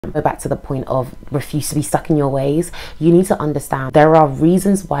Go back to the point of refuse to be stuck in your ways. You need to understand there are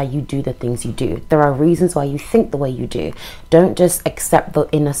reasons why you do the things you do. There are reasons why you think the way you do. Don't just accept the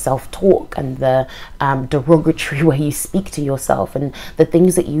inner self-talk and the derogatory way you speak to yourself and the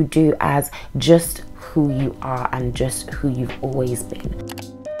things that you do as just who you are and just who you've always been.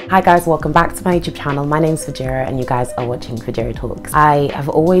 Hi guys, welcome back to my YouTube channel. My name's Fejiro and you guys are watching fejirotalks. I have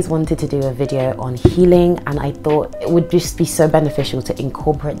always wanted to do a video on healing, and I thought it would just be so beneficial to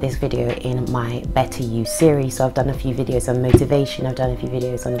incorporate this video in my Better You series. So I've done a few videos on motivation, I've done a few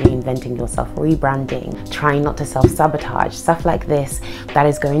videos on reinventing yourself, rebranding, trying not to self-sabotage, stuff like this that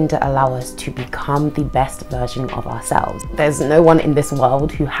is going to allow us to become the best version of ourselves. There's no one in this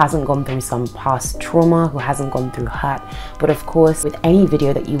world who hasn't gone through some past trauma, who hasn't gone through hurt, but of course with any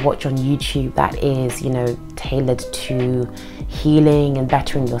video that you watch on YouTube that is, tailored to healing and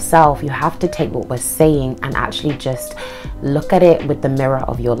bettering yourself, you have to take what we're saying and actually just look at it with the mirror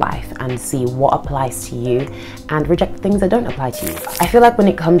of your life and see what applies to you and reject the things that don't apply to you. I feel like when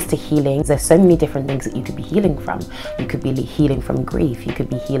it comes to healing, there's so many different things that you could be healing from. You could be healing from grief, you could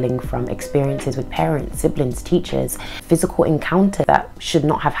be healing from experiences with parents, siblings, teachers, physical encounters that should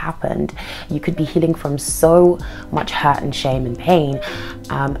not have happened. You could be healing from so much hurt and shame and pain.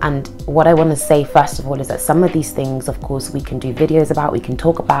 And what I want to say first of all is that some of these things, of course, we can do videos about, we can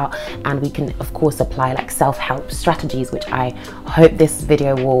talk about, and we can of course apply like self-help strategies, which I hope this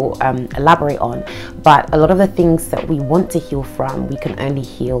video will elaborate on. But a lot of the things that we want to heal from, we can only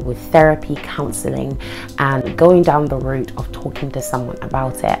heal with therapy, counseling, and going down the route of talking to someone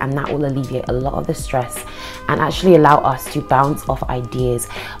about it, and that will alleviate a lot of the stress and actually allow us to bounce off ideas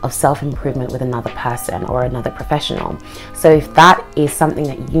of self-improvement with another person or another professional. So if that is something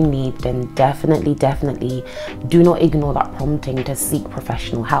that you need, then definitely do not ignore that prompting to seek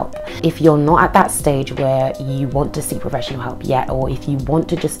professional help. If you're not at that stage where you want to seek professional help yet, or if you want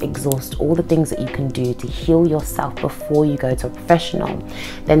to just exhaust all the things that you can do to heal yourself before you go to a professional,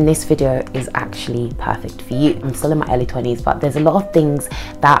 then this video is actually perfect for you. I'm still in my early 20s, but there's a lot of things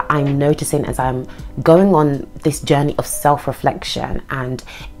that I'm noticing as I'm going on this journey of self-reflection and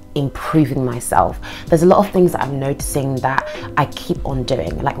improving myself. There's a lot of things that I'm noticing that I keep on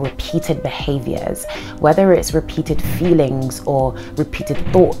doing, like repeated behaviors, whether it's repeated feelings or repeated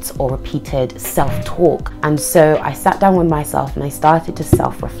thoughts or repeated self-talk. And so I sat down with myself and I started to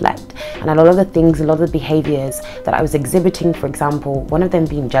self-reflect, and a lot of the things, a lot of the behaviors that I was exhibiting, for example, one of them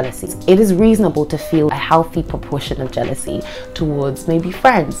being jealousy. It is reasonable to feel a healthy proportion of jealousy towards maybe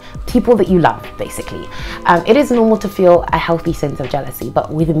friends, people that you love, basically. It is normal to feel a healthy sense of jealousy,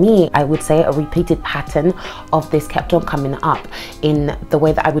 but with me, I would say a repeated pattern of this kept on coming up in the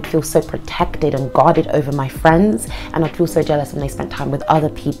way that I would feel so protected and guarded over my friends, and I'd feel so jealous when they spent time with other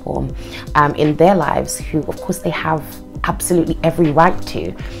people in their lives who of course they have absolutely every right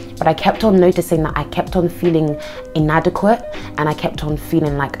to. But I kept on noticing that I kept on feeling inadequate, and I kept on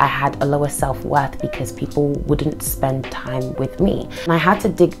feeling like I had a lower self-worth because people wouldn't spend time with me. And I had to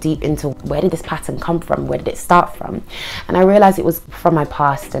dig deep into where did this pattern come from? Where did it start from? And I realized it was from my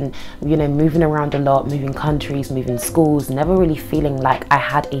past, and moving around a lot, moving countries, moving schools, never really feeling like I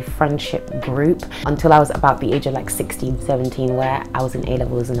had a friendship group until I was about the age of like 16, 17, where I was in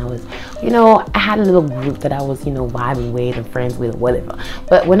A-levels and I was, I had a little group that I was, vibing with and friends with or whatever.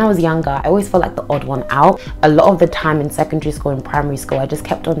 But when I was younger, I always felt like the odd one out. A lot of the time in secondary school and primary school, I just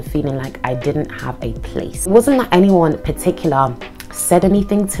kept on feeling like I didn't have a place. It wasn't that anyone in particular said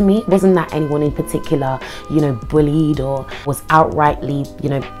anything to me. It wasn't that anyone in particular, bullied or was outrightly,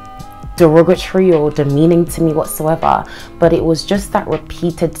 derogatory or demeaning to me whatsoever, but it was just that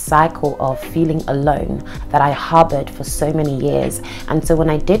repeated cycle of feeling alone that I harbored for so many years. And so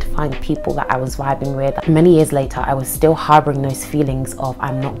when I did find people that I was vibing with, many years later I was still harboring those feelings of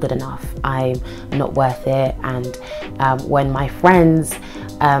I'm not good enough, I'm not worth it. And when my friends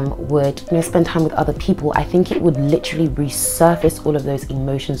would spend time with other people, I think it would literally resurface all of those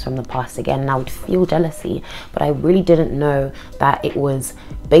emotions from the past again, and I would feel jealousy, but I really didn't know that it was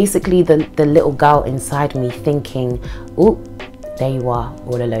basically the little girl inside me thinking, oh, there you are,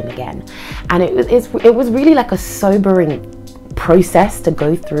 all alone again. And it was really like a sobering process to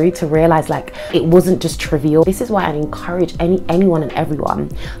go through, to realize like it wasn't just trivial. This is why I encourage anyone and everyone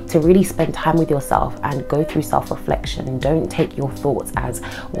to really spend time with yourself and go through self-reflection. Don't take your thoughts as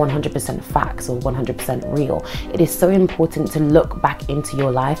 100% facts or 100% real. It is so important to look back into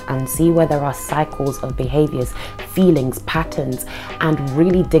your life and see where there are cycles of behaviors, feelings, patterns, and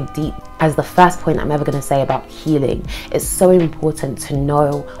really dig deep as the first point I'm ever going to say about healing, it's so important to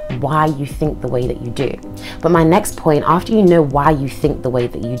know why you think the way that you do. But my next point, after you know why you think the way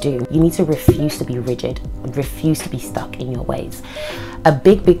that you do, you need to refuse to be rigid, refuse to be stuck in your ways. A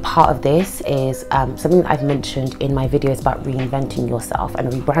big part of this is something that I've mentioned in my videos about reinventing yourself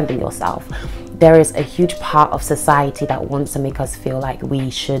and rebranding yourself. There is a huge part of society that wants to make us feel like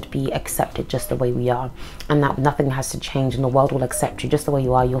we should be accepted just the way we are, and that nothing has to change and the world will accept you just the way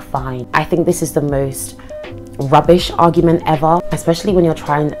you are, you're fine. I think this is the most rubbish argument ever, especially when you're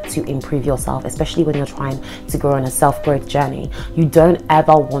trying to improve yourself, especially when you're trying to grow on a self-growth journey. You don't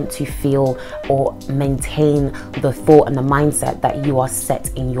ever want to feel or maintain the thought and the mindset that you are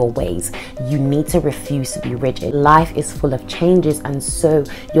set in your ways. You need to refuse to be rigid. Life is full of changes, and so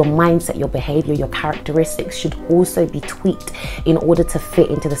your mindset, your behavior, your characteristics should also be tweaked in order to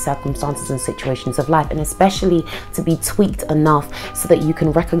fit into the circumstances and situations of life, and especially to be tweaked enough so that you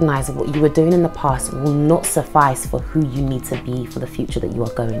can recognize that what you were doing in the past will not suffice for who you need to be for the future that you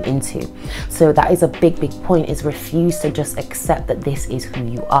are going into. So that is a big point, is refuse to just accept that this is who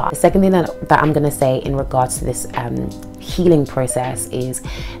you are. The second thing that I'm going to say in regards to this healing process is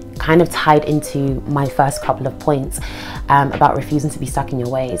kind of tied into my first couple of points about refusing to be stuck in your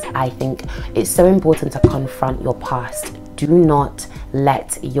ways. I think it's so important to confront your past. Do not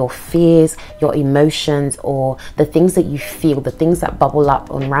let your fears, your emotions, or the things that you feel, the things that bubble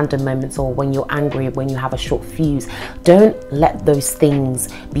up on random moments, or when you're angry, when you have a short fuse, don't let those things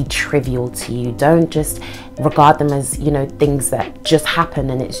be trivial to you. Don't just regard them as, you know, things that just happen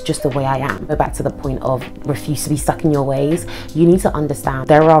and it's just the way I am. Go back to the point of refuse to be stuck in your ways. You need to understand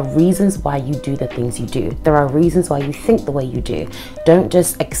there are reasons why you do the things you do. There are reasons why you think the way you do. Don't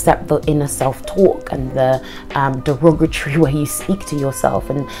just accept the inner self-talk and the derogatory way you speak to yourself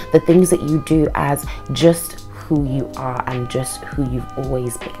and the things that you do as just who you are and just who you've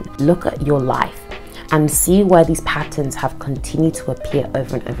always been. Look at your life and see where these patterns have continued to appear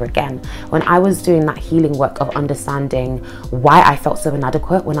over and over again. When I was doing that healing work of understanding why I felt so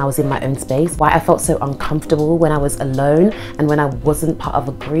inadequate when I was in my own space, why I felt so uncomfortable when I was alone and when I wasn't part of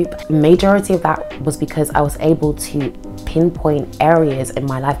a group, the majority of that was because I was able to pinpoint areas in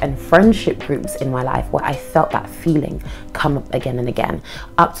my life and friendship groups in my life where I felt that feeling come up again and again,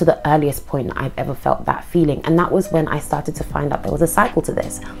 up to the earliest point I've ever felt that feeling. And that was when I started to find out there was a cycle to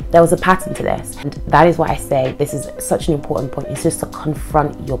this, there was a pattern to this. And that is why I say this is such an important point, is just to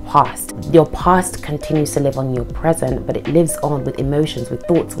confront your past. Your past continues to live on your present, but it lives on with emotions, with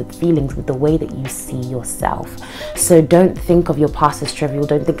thoughts, with feelings, with the way that you see yourself. So don't think of your past as trivial.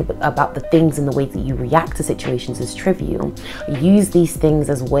 Don't think about the things and the way that you react to situations as trivial. Use these things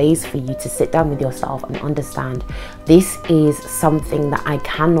as ways for you to sit down with yourself and understand this is something that I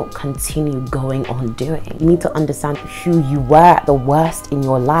cannot continue going on doing. You need to understand who you were at the worst in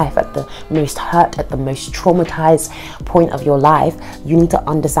your life, at the most hurt, at the most traumatized point of your life. You need to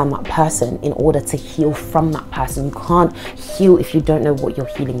understand that person in order to heal from that person. You can't heal if you don't know what you're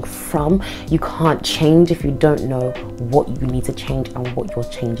healing from. You can't change if you don't know what you need to change and what you're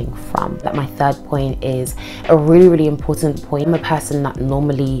changing from. Like, my third point is a really important point. I'm a person that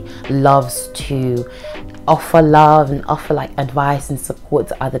normally loves to offer love and offer like advice and support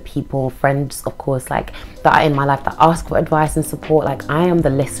to other people, friends of course, like that are in my life that ask for advice and support. Like, I am the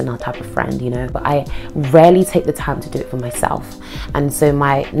listener type of friend, you know, but I rarely take the time to do it for myself. And so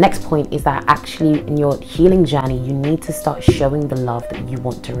my next point is that actually in your healing journey, you need to start showing the love that you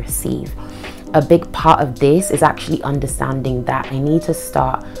want to receive. A big part of this is actually understanding that I need to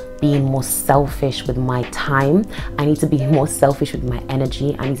start being more selfish with my time. I need to be more selfish with my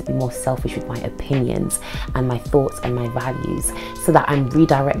energy. I need to be more selfish with my opinions and my thoughts and my values, so that I'm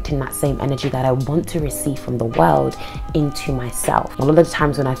redirecting that same energy that I want to receive from the world into myself. A lot of the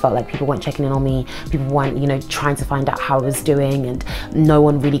times when I felt like people weren't checking in on me, people weren't, you know, trying to find out how I was doing, and no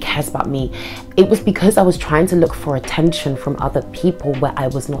one really cares about me, it was because I was trying to look for attention from other people where I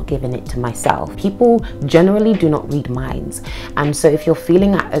was not giving it to myself. People generally do not read minds. And so if you're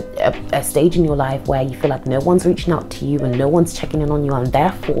feeling at a stage in your life where you feel like no one's reaching out to you and no one's checking in on you, and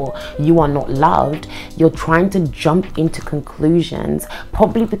therefore you are not loved, you're trying to jump into conclusions,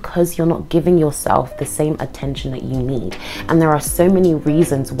 probably because you're not giving yourself the same attention that you need. And there are so many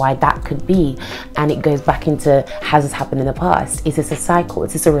reasons why that could be, and it goes back into, has this happened in the past? Is this a cycle?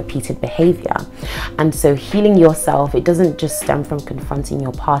 Is this a repeated behavior? And so healing yourself, it doesn't just stem from confronting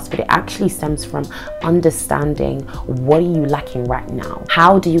your past, but it actually stems from understanding, what are you lacking right now?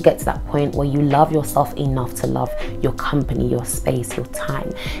 How do you you get to that point where you love yourself enough to love your company, your space, your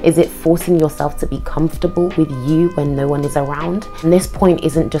time? Is it forcing yourself to be comfortable with you when no one is around? And this point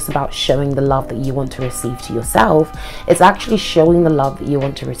isn't just about showing the love that you want to receive to yourself, it's actually showing the love that you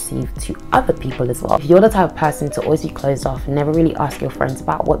want to receive to other people as well. If you're the type of person to always be closed off and never really ask your friends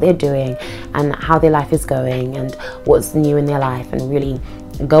about what they're doing and how their life is going and what's new in their life, and really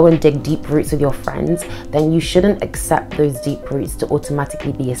go and dig deep roots with your friends, then you shouldn't accept those deep roots to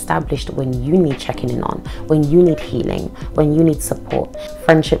automatically be established when you need checking in on, when you need healing, when you need support.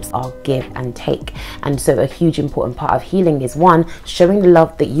 Friendships are give and take, and so a huge important part of healing is, one, showing the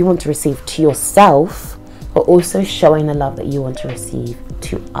love that you want to receive to yourself, but also showing the love that you want to receive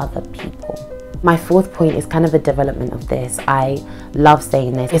to other people. My fourth point is kind of a development of this. I love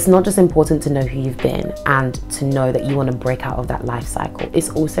saying this. It's not just important to know who you've been and to know that you want to break out of that life cycle. It's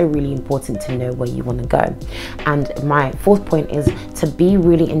also really important to know where you want to go. And my fourth point is to be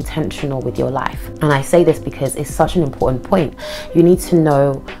really intentional with your life. And I say this because it's such an important point. You need to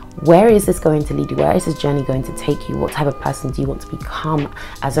know, where is this going to lead you? Where is this journey going to take you? What type of person do you want to become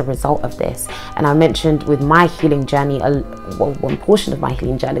as a result of this? And I mentioned with my healing journey, one portion of my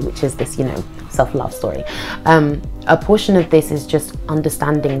healing journey, which is this, self-love story. A portion of this is just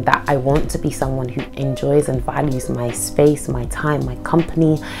understanding that I want to be someone who enjoys and values my space, my time, my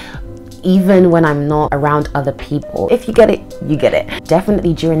company, even when I'm not around other people. If you get it, you get it.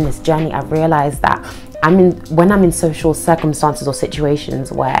 Definitely during this journey, I've realized that when I'm in social circumstances or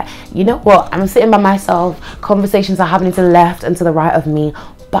situations where, I'm sitting by myself, conversations are happening to the left and to the right of me,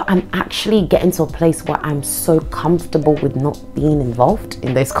 but I'm actually getting to a place where I'm so comfortable with not being involved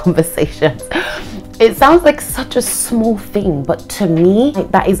in those conversations. It sounds like such a small thing, but to me,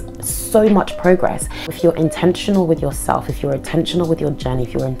 that is so much progress. If you're intentional with yourself, if you're intentional with your journey,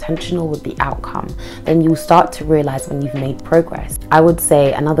 if you're intentional with the outcome, then you'll start to realize when you've made progress. I would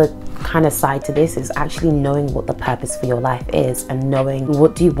say another kind of side to this is actually knowing what the purpose for your life is, and knowing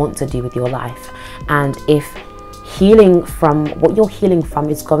what do you want to do with your life. And if healing from what you're healing from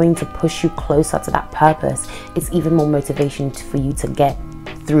is going to push you closer to that purpose, it's even more motivation for you to get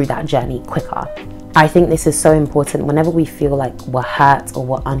through that journey quicker. I think this is so important. Whenever we feel like we're hurt or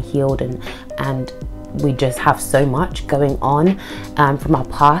we're unhealed and we just have so much going on from our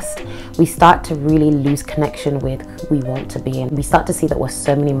past, we start to really lose connection with who we want to be, and we start to see that we're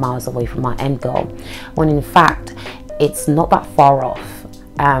so many miles away from our end goal, when in fact it's not that far off.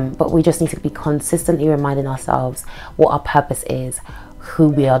 But we just need to be consistently reminding ourselves what our purpose is, who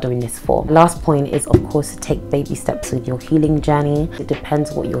we are doing this for. Last point is, of course, to take baby steps with your healing journey. It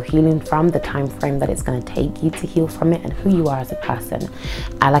depends what you're healing from, the time frame that it's going to take you to heal from it, and who you are as a person.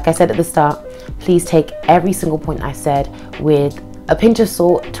 And like I said at the start, please take every single point I said with a pinch of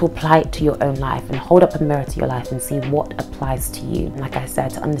salt to apply it to your own life, and hold up a mirror to your life and see what applies to you. And like I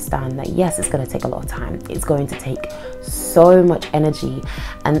said, to understand that yes, it's going to take a lot of time. It's going to take so much energy,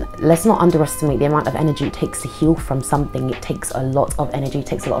 and let's not underestimate the amount of energy it takes to heal from something. It takes a lot of energy, it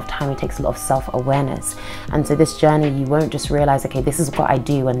takes a lot of time, it takes a lot of self-awareness. And so this journey, you won't just realize, okay, this is what I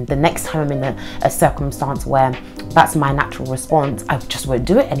do, and the next time I'm in a circumstance where that's my natural response, I just won't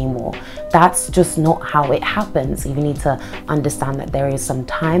do it anymore. That's just not how it happens. You need to understand that there is some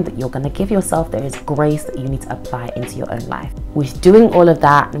time that you're going to give yourself. There is grace that you need to apply into your own life. With doing all of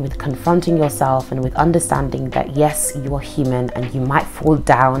that, and with confronting yourself, and with understanding that yes, you are human and you might fall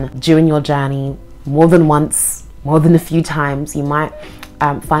down during your journey more than once, more than a few times. You might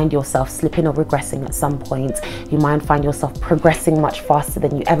find yourself slipping or regressing at some point. You might find yourself progressing much faster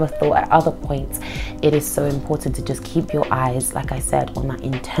than you ever thought at other points. It is so important to just keep your eyes, like I said, on that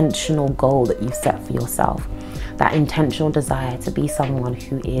intentional goal that you've set for yourself. That intentional desire to be someone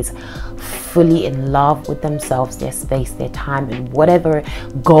who is fully in love with themselves, their space, their time, and whatever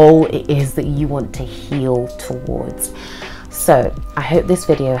goal it is that you want to heal towards. So I hope this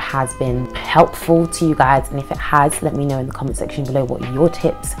video has been helpful to you guys, and if it has, let me know in the comment section below what your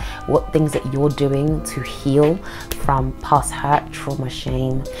tips, what things that you're doing to heal from past hurt, trauma,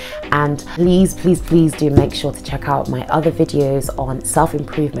 shame. And please do make sure to check out my other videos on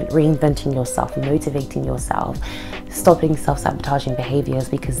self-improvement, reinventing yourself, motivating yourself, stopping self-sabotaging behaviors,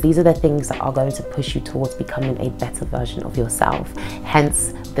 because these are the things that are going to push you towards becoming a better version of yourself,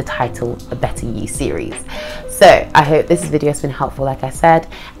 hence the title, A Better You series. So I hope this video has been helpful, like I said,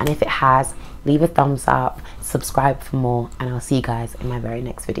 and if it has, leave a thumbs up, subscribe for more, and I'll see you guys in my very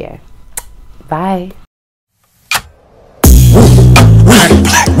next video. Bye.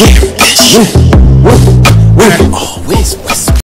 Always